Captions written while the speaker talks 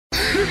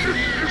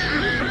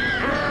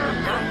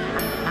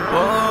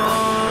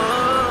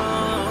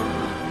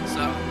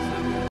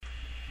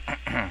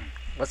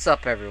What's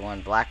up,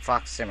 everyone? Black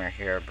Fox Simmer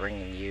here,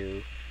 bringing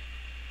you...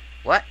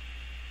 What?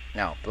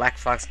 No, Black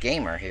Fox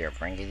Gamer here,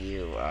 bringing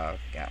you,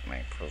 got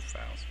my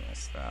profiles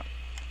messed up.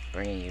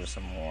 Bringing you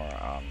some more,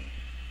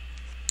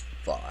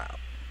 Fallout.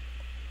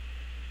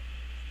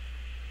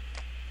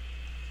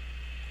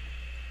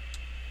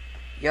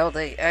 Yo,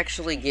 they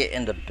actually get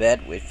into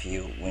bed with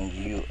you when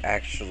you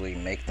actually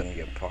make them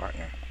your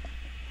partner.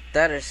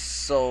 That is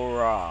so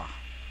raw.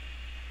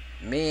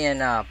 Me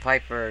and,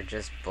 Piper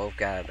just both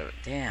got it.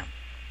 Damn.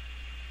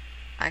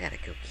 I gotta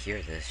go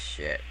cure this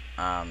shit.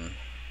 I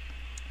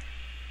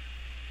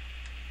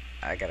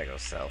gotta go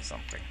sell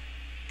something.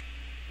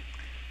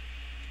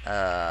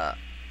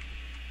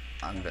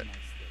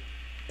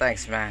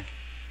 Thanks, man.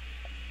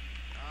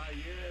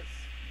 Yes.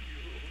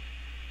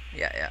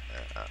 Yeah,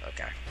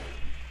 okay.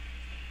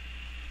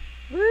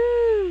 Woo!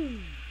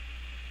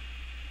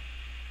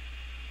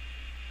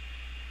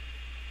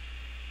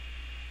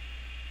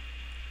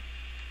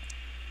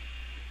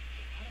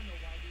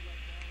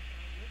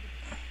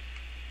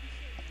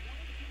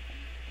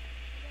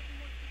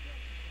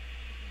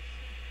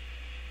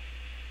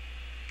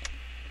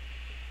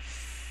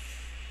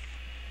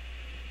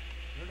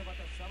 Heard about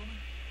that settlement?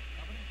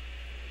 Company?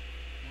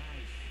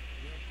 Nice.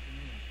 Good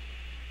community.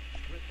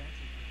 Good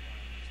benches.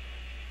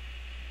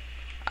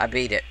 I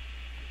beat it.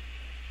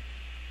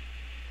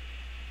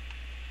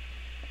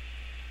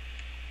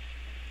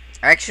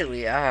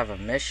 Actually, I have a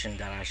mission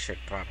that I should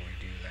probably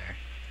do there.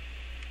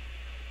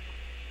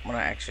 When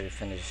I actually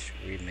finish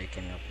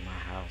remaking up my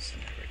house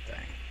and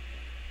everything.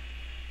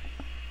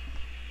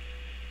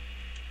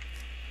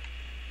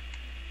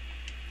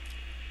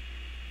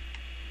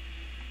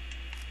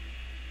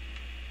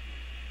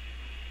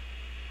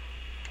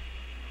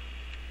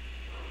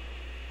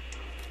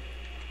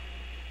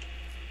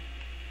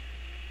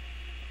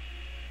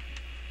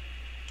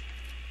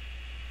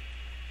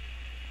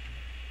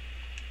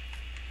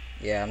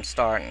 Yeah, I'm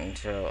starting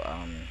to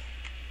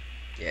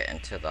get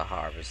into the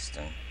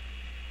harvesting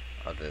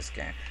of this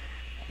game.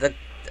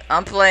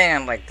 I'm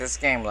playing like this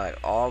game like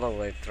all the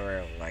way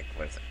through, like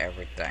with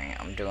everything.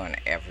 I'm doing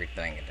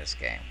everything in this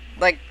game.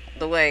 Like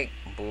the way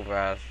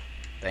Boobas,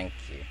 thank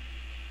you.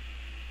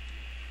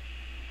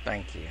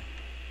 Thank you.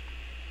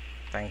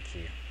 Thank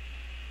you.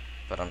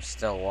 But I'm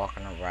still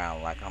walking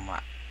around like I'm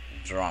a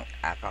drunk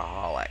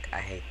alcoholic. I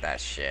hate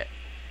that shit.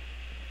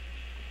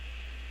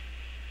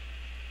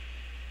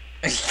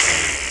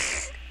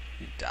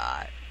 You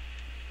die.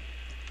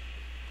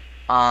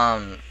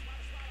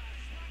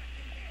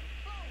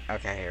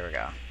 Okay, here we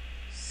go.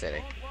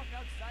 City.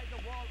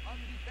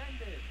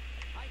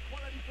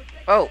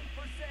 Oh!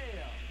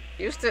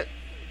 Used it.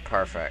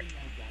 Perfect.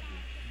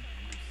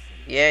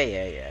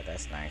 Yeah,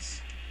 that's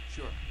nice.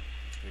 Sure.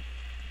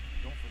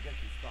 Don't forget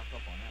to stock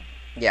up on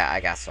ammo. Yeah, I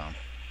got some.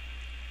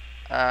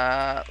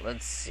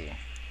 Let's see.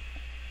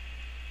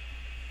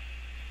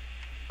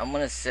 I'm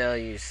gonna sell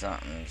you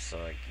something so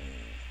I can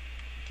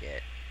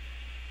get...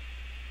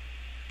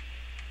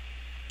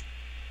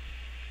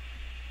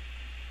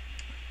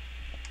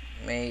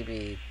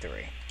 maybe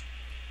 3.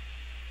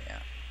 Yeah.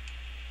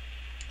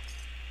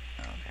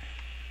 Okay.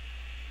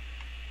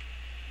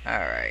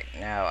 Alright,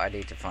 now I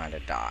need to find a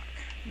dock.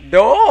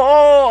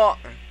 Dock!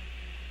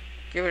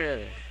 Give it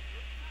a...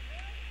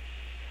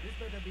 This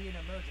better be an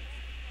emergency.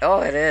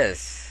 Oh, it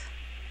is.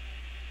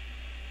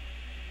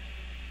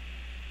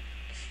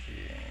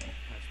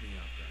 Pass me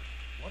up, guys.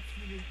 What's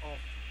feeling off?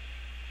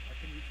 What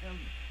can you tell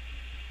me?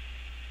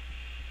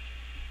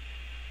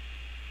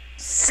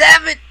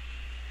 7!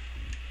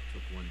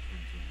 Took one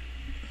tension.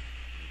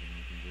 Anything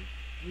we can do?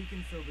 We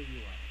can sober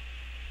you up.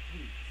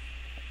 Please,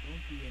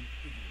 don't be an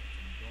idiot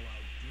and go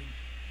out drinking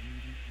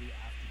immediately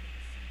after the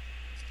procedure.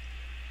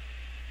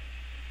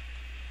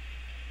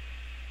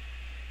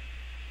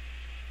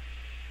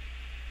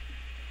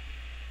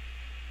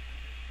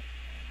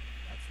 And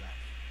that's that.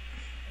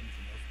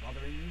 Anything else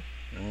bothering you?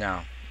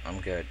 No,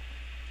 I'm good.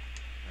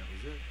 That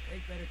was it.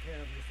 Take better care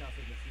of yourself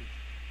in the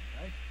future,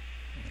 right?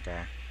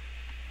 Okay.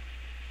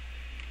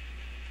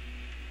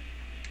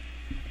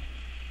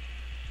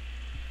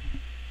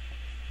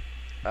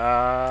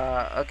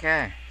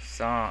 Okay.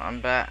 So I'm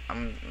back.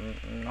 I'm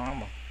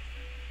normal.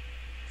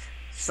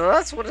 So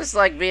that's what it's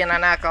like being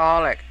an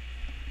alcoholic.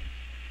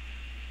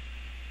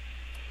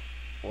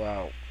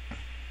 Wow.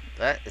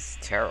 That is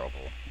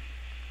terrible.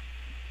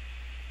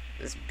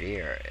 This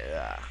beer,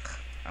 ugh.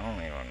 I don't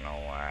even know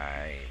why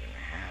I even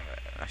have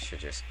it. I should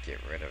just get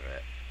rid of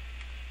it.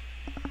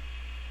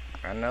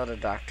 I know the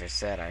doctor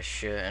said I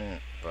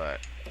shouldn't, but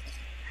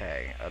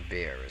hey, a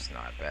beer is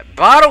not bad.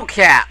 Bottle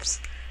caps!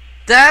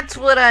 That's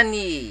what I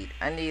need.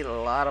 I need a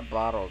lot of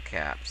bottle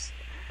caps.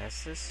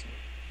 Has this?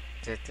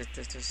 Let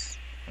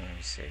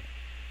me see.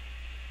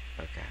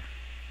 Okay.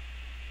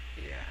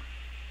 Yeah.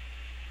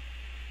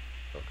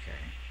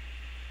 Okay.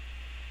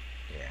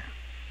 Yeah.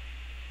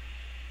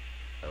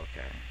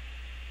 Okay.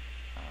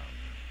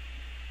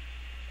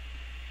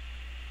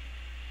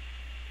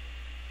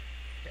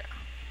 Yeah.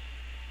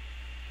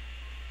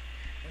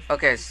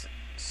 Okay,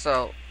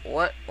 so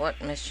what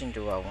mission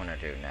do I want to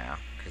do now?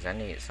 Cause I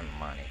need some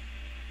money.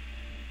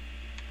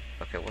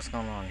 Okay, what's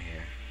going on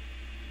here?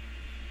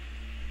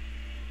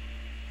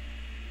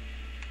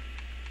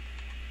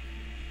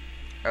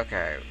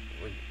 Okay,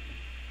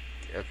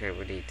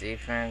 we need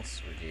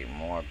defense. We need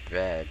more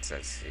beds.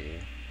 Let's see.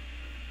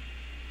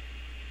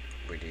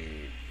 We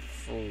need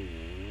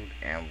food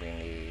and we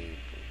need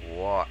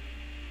water.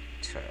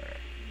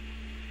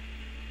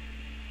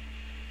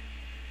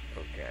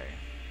 Okay.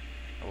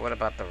 What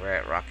about the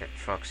Red Rocket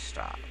truck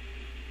stop?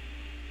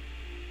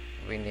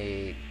 We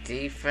need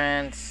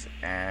defense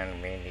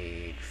and we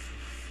need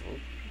food.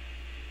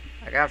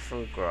 I got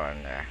food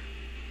growing there.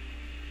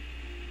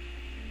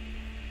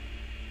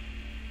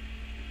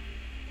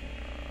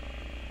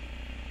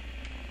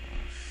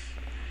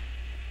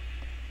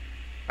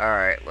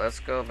 Alright, let's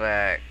go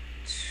back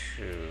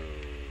to...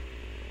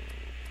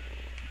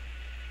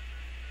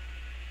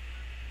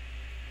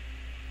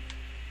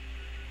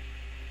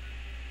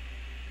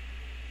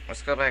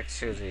 Let's go back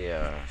to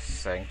the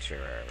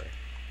sanctuary.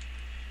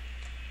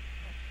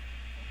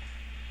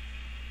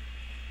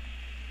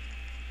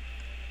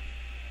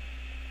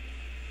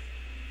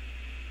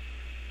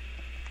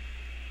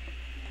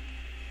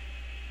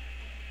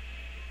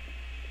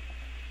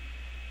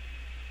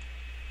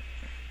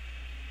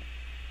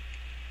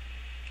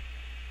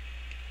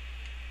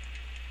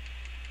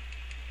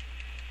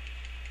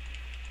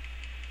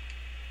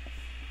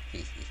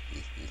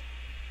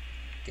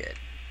 Good.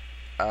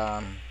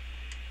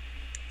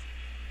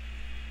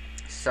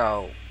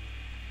 So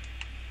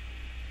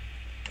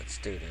let's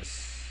do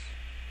this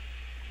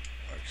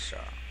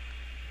workshop.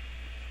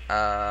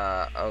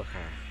 Okay.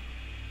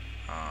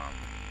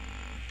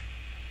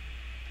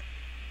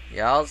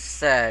 Y'all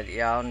said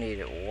y'all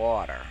needed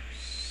water,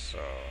 so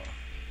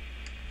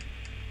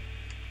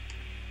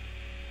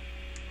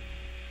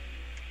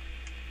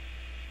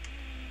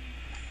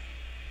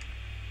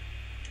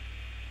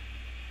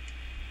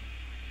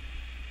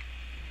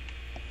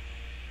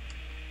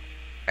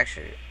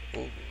actually,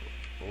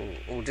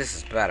 ooh, this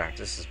is better.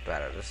 This is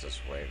better. This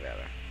is way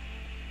better.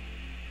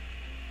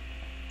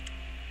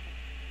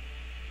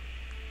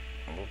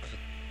 We'll put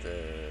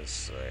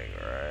this like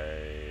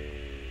right.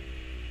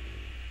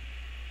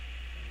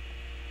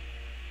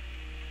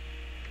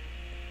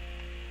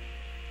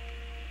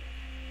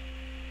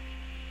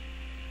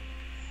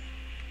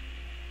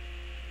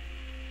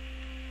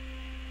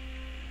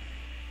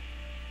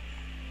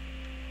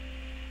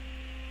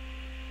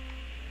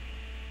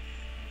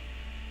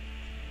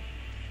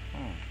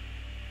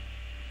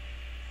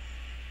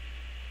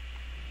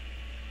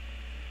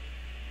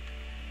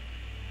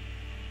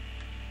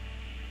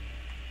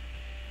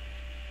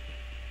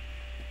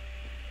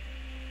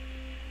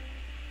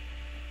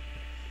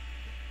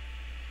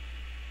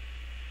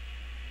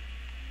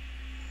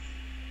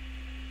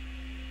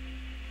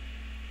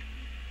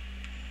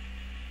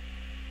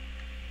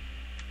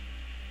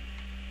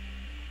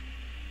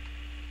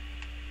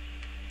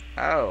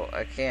 Oh,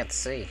 I can't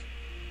see.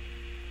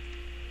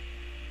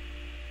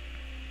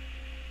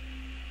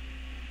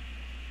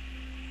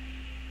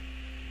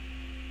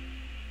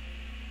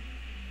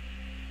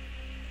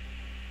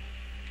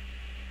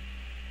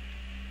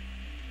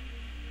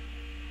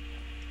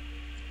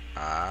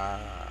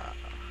 Ah.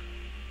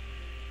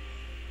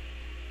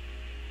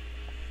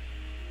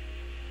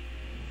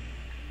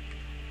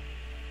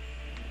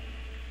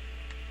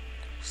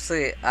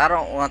 See, I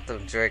don't want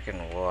them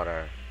drinking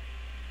water.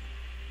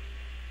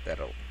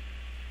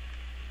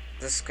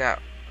 This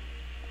got...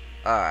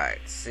 Alright,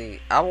 see,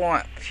 I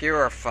want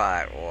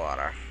purified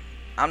water.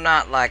 I'm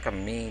not like a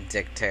mean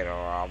dictator where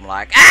I'm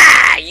like,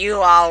 you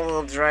all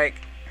will drink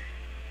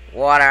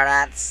water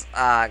that's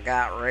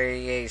got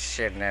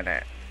radiation in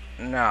it.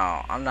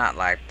 No, I'm not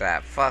like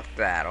that. Fuck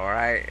that,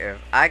 alright? If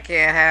I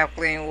can't have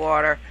clean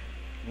water,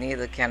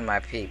 neither can my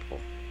people.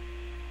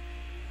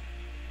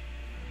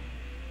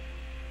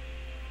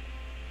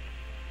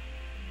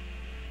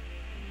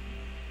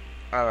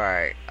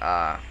 Alright,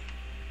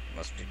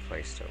 must be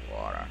placed in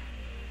water.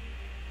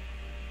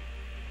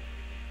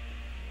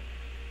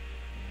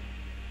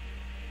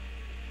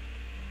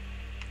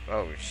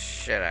 Oh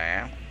shit, I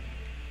am.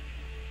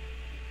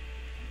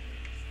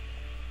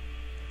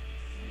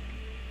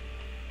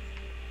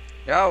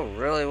 Y'all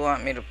really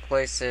want me to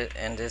place it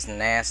in this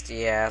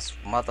nasty ass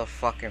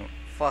motherfucking...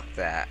 Fuck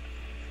that.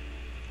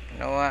 You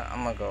know what?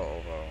 I'm gonna go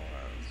over.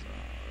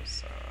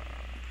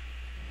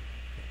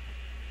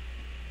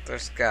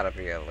 There's gotta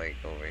be a lake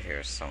over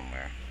here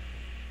somewhere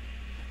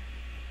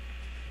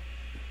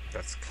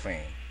that's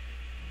clean.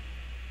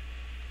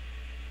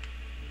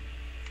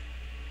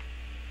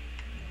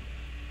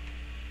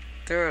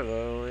 There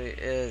literally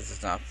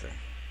is nothing.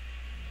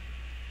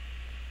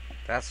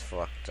 That's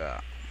fucked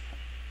up.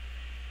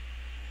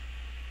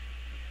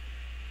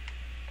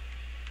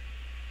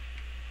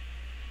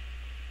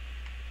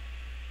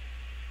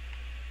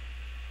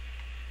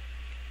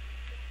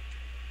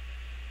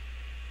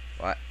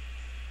 What?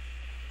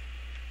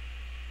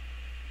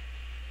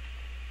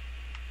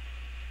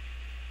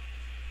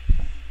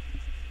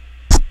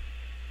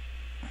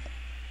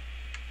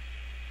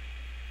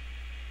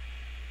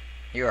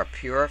 You're a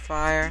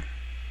purifier?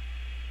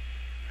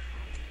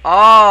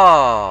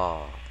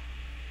 Oh!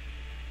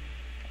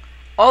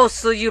 Oh,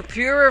 so you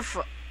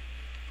purify...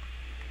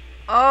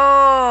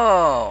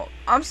 Oh!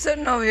 I'm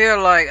sitting over here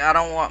like, I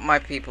don't want my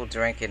people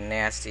drinking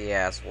nasty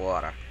ass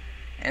water.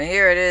 And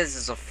here it is,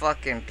 it's a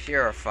fucking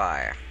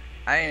purifier.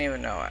 I didn't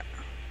even know it.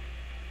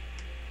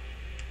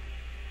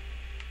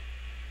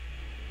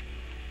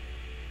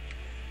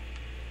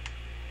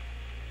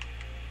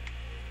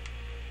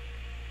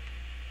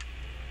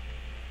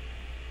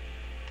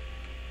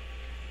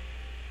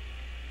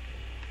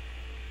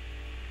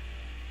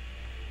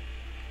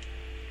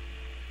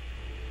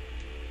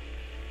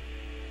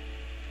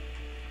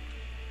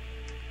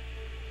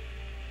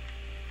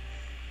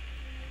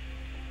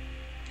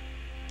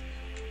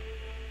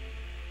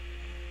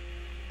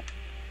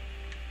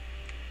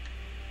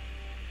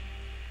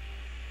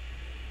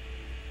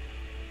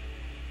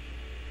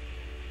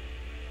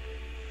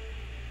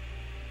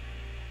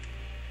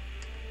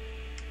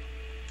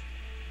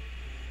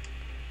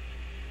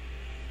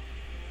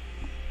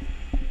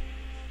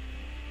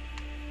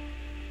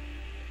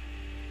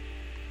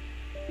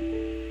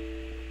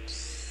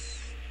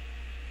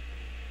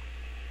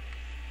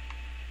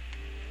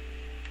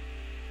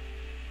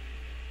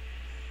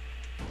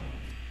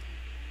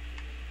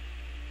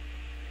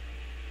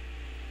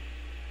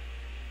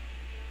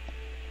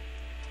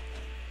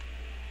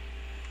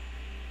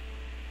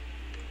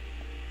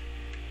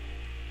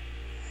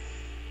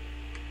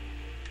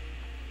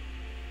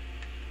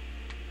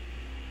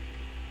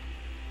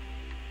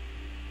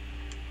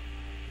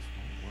 This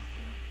won't work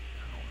without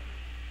power.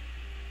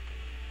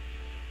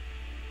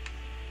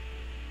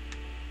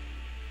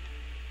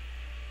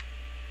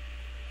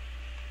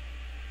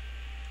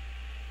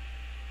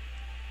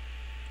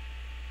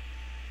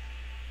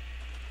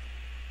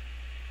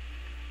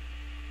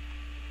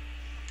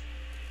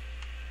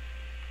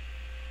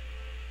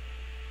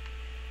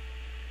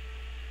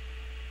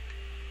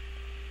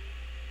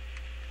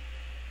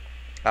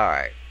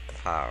 Alright,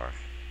 power.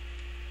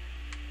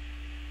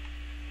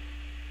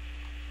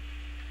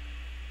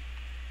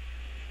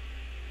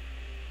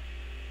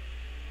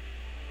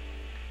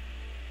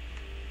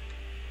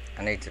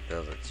 I need to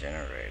build a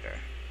generator.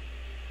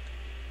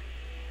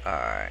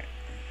 Alright.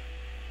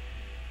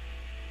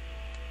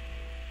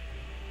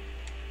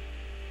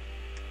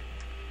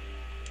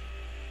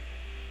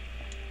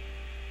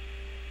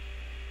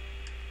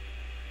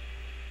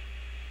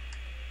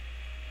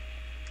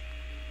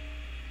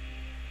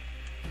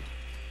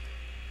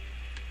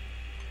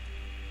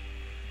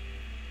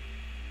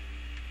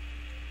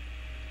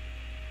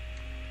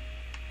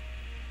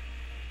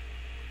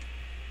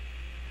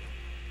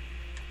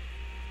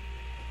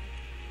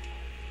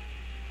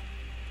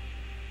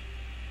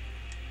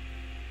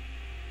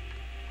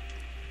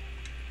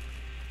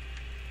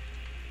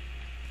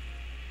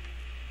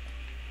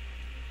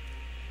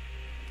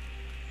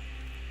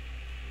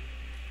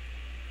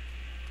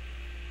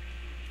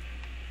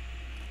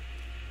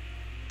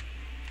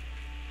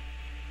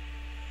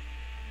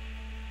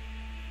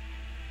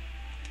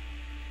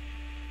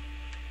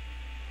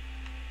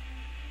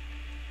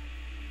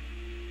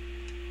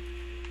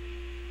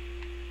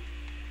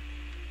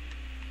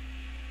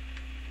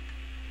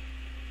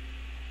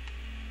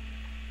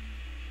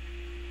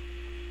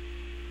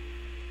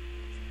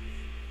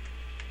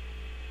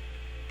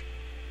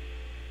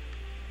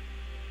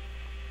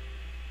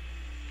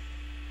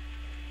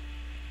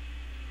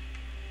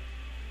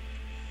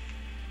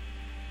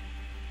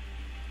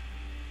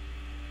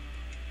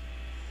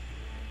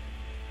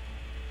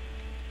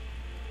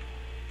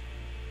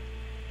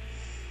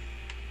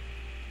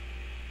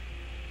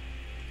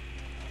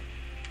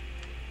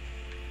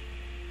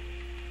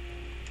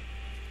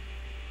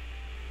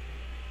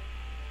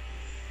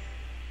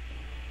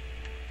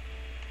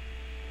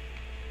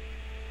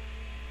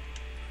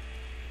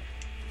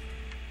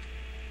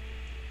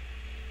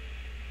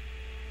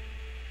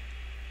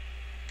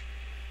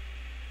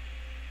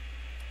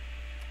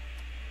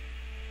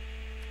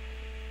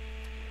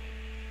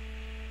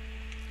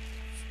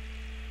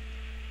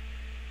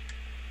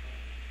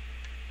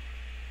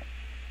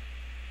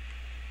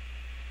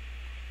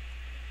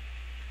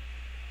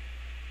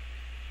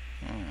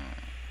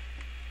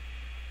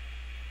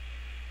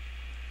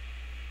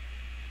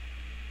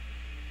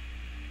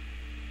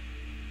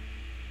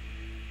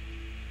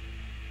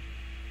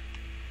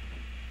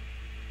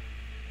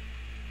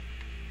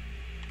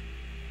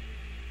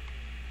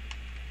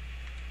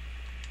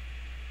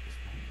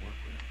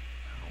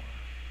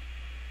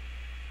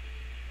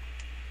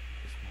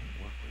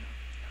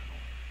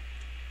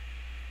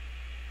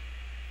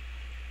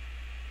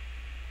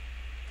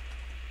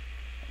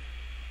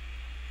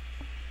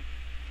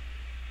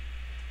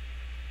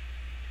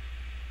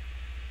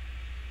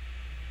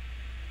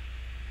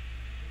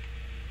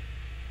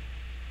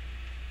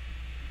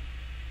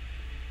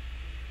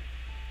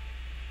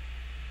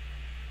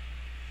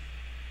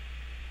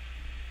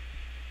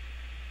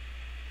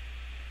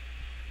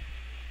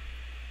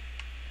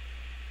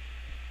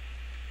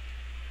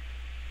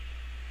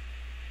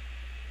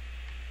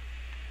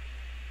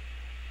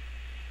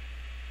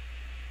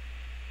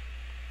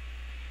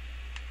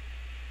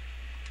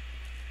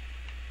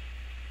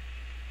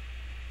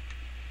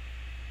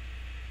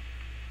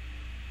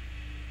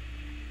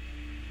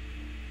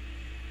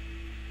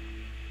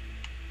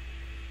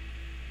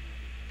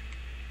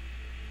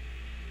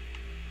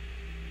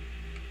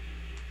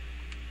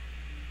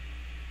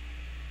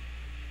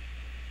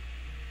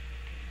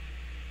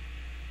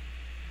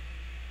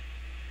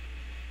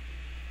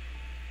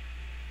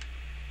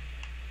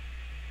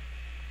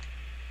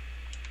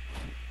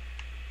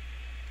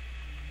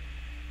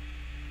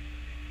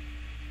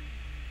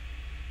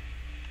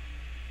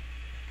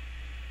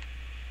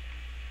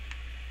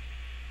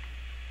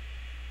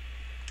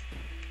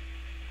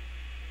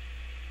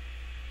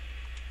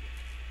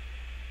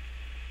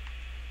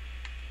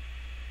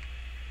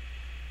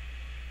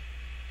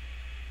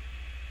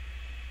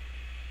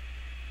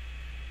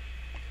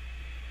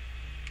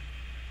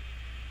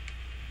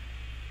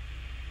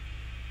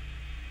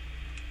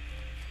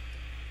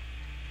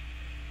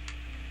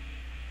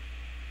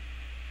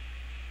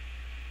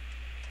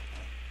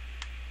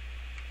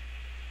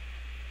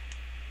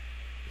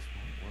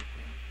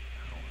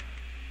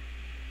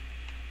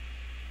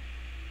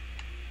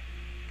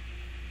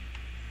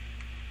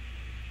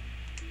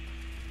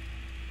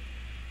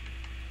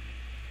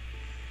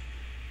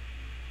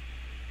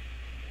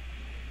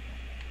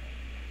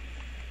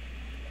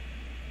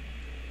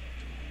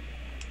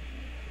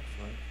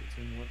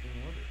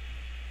 in order.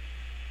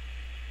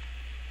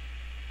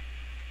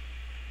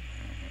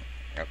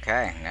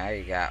 Okay, now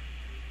you got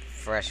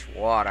fresh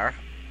water.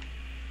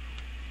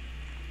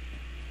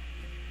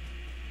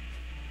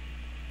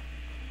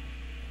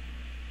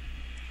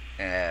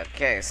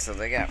 Okay, so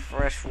they got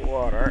fresh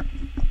water.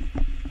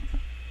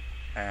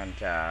 And,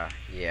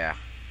 yeah.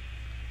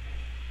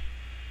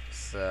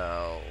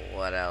 So,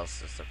 what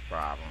else is the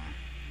problem?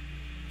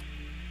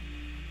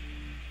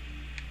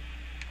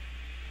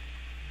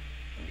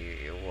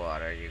 Your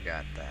water, you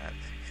got that.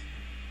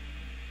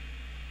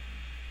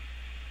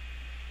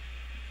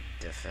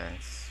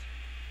 Defense.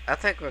 I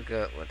think we're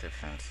good with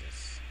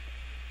defenses.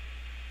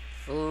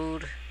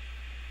 Food.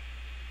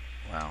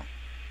 Well,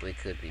 we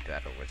could be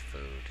better with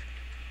food.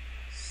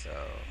 So,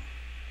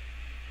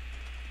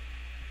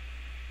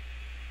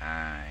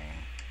 I'm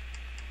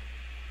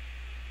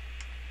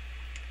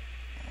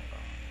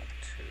going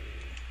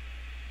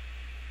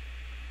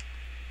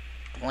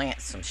to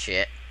plant some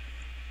shit.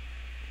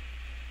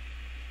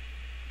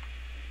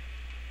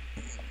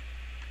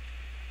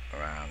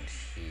 Around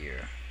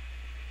here.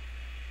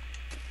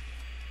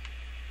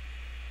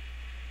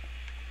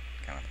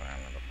 Kind of find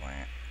another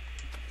plant.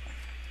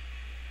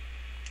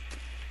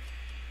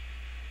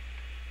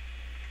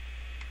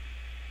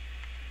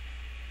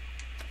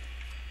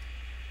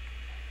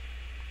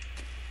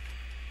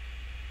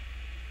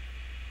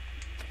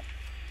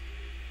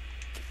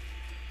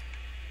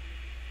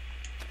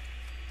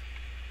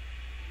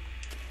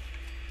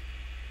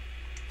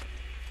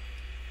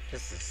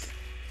 This is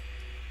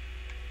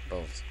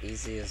the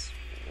easiest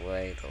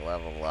way to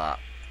level up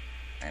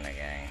in a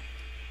game.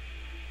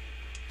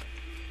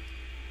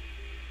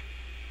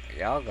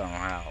 Y'all gonna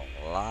have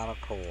a lot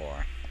of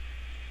corn.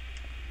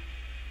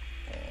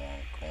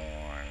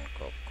 Corn,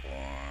 cook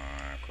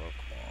corn, cook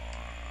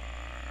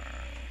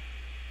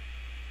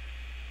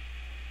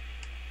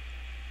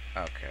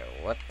corn. Okay,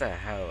 what the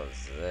hell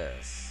is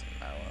this?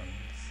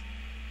 Melons.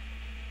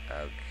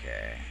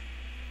 Okay.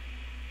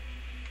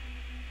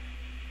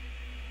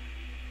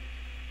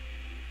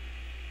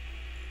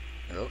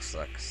 It looks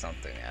like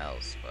something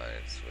else, but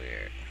it's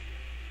weird.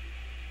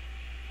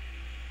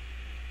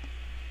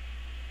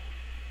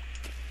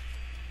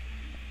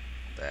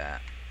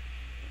 That.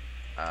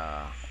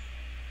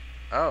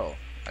 Oh,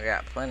 I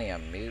got plenty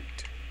of mute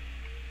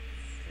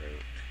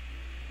fruit.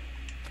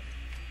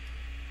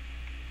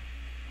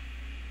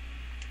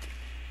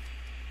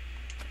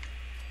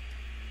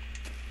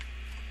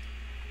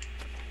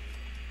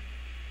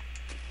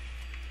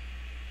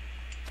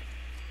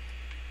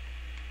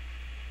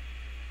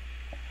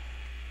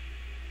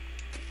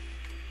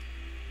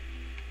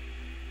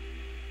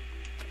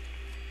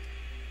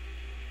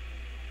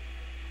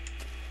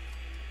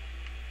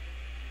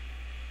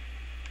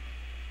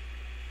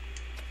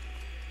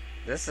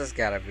 This has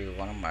got to be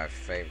one of my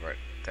favorite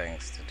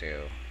things to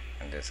do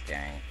in this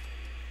game.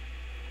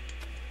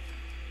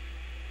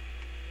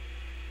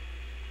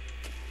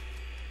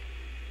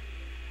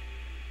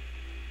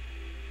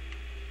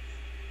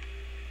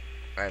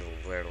 I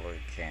literally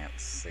can't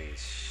see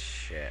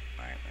shit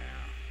right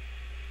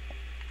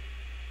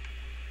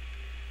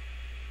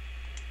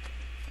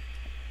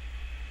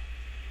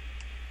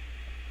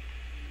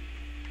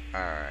now.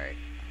 Alright.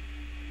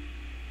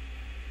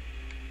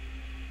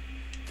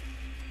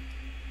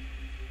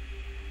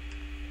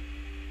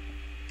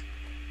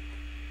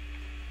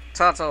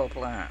 Total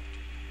plant.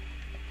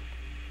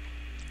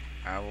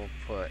 I will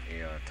put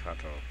your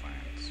total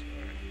plants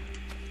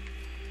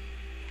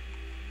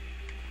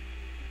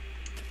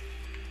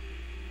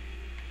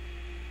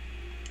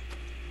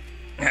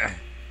where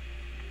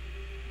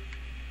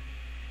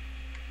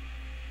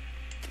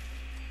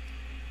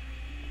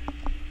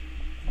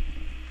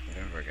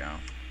there we go.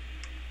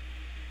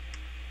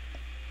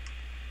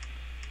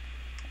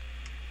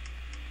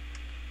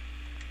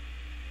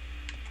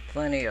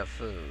 Plenty of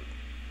food.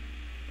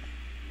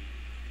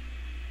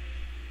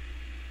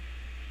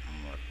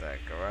 That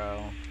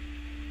grow.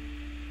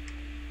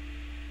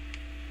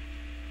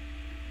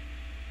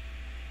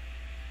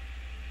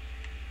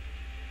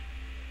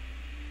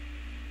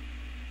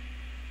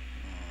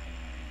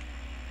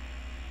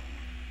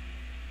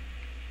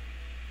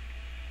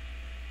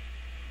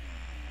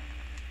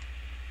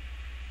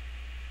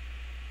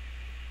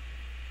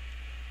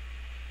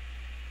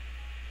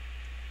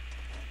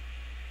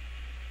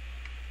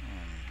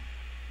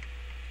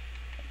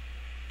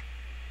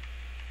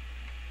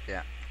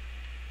 Yeah.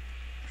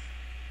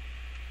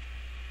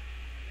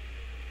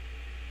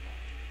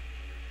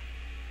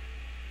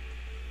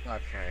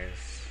 Okay,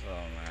 so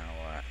now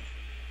what?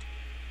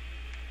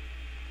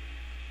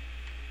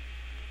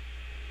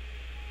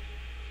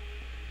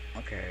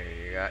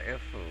 Okay, you got your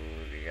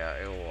food, you got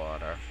your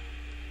water.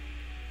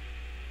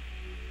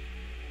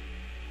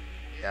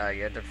 You got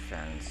your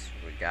defense,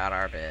 we got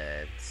our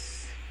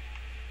beds.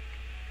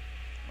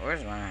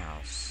 Where's my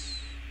house?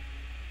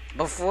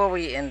 Before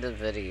we end the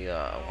video,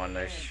 I want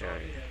to show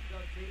you.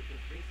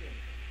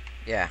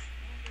 Yeah.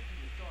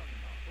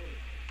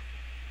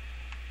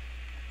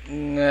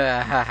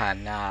 Nah,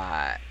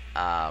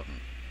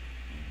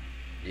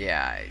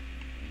 yeah.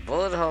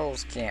 bullet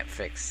holes can't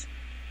fix.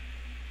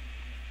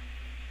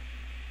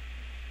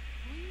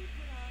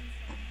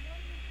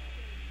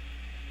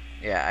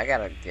 Yeah, I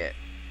gotta get.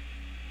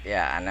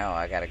 Yeah, I know.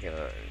 I gotta get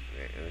a.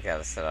 We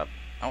gotta set up.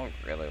 I don't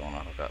really want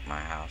to hook up my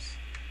house.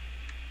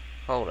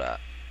 Hold up.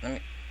 Let me.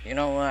 You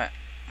know what?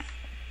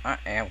 I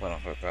am gonna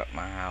hook up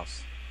my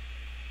house.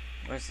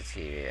 Where's the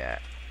TV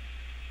at?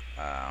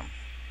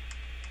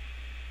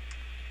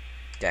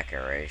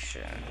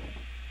 Decoration.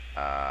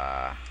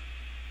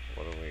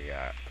 What do we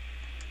got?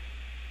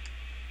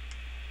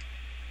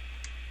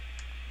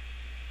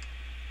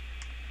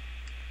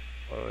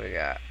 What do we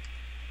got?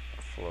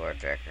 Floor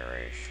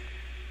decoration.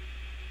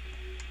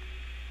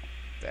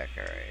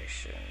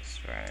 Decorations,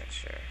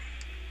 furniture.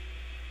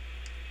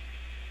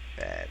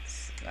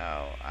 Beds.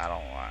 No, I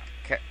don't want.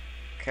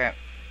 Can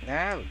they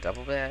have a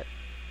double bed?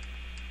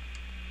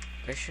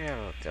 They should have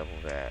a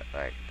double bed.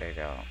 Like, they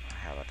don't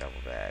have a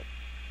double bed.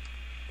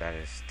 That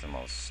is the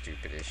most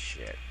stupidest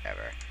shit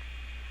ever.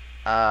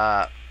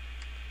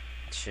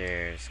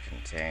 Chairs,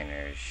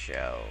 containers,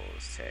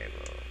 shelves,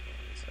 tables,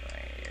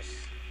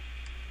 miscellaneous.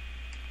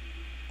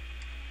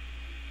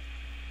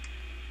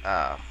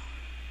 Oh.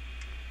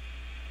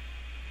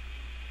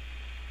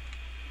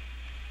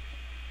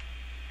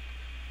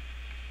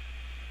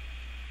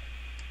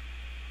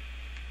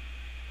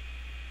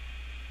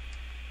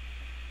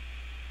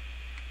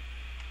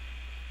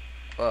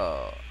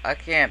 Whoa, I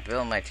can't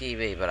build my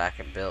TV, but I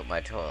can build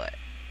my toilet.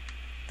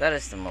 That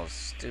is the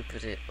most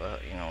stupidest. Well,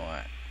 you know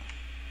what?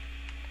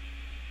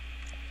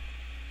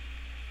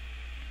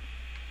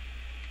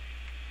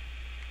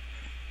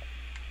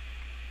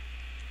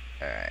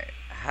 Alright,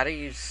 how do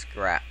you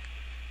scrap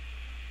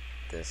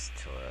this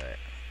toilet?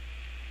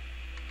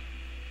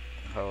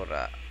 Hold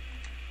up.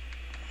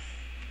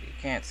 You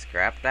can't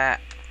scrap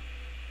that?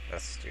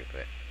 That's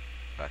stupid.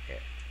 Fuck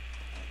it.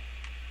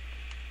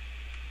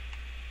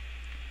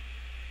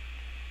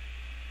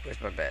 Where's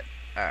my bed?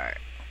 Alright.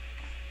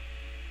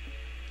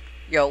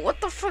 Yo, what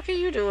the fuck are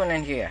you doing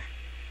in here?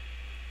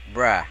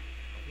 Bruh.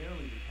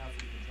 Apparently the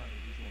castle's been trying to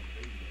reach you on the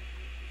radio.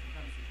 Some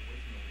kind of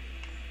situation over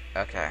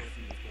there. Okay. Let's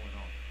see what's going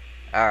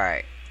on.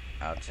 Alright.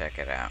 I'll check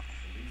it out. At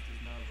least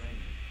it's not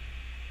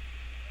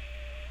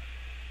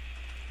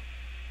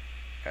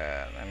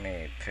raining. Let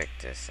me pick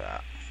this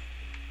up.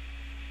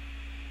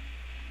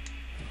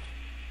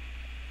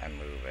 I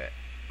move it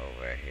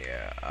over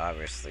here.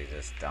 Obviously,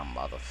 this dumb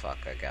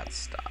motherfucker got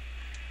stuck.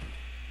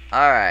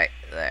 Alright,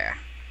 there.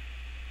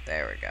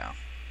 There we go.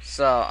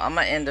 So, I'm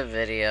gonna end the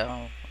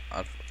video.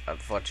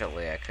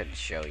 Unfortunately, I couldn't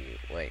show you.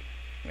 Wait,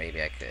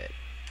 maybe I could.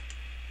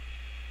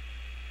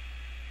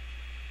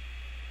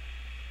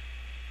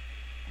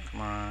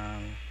 Come on.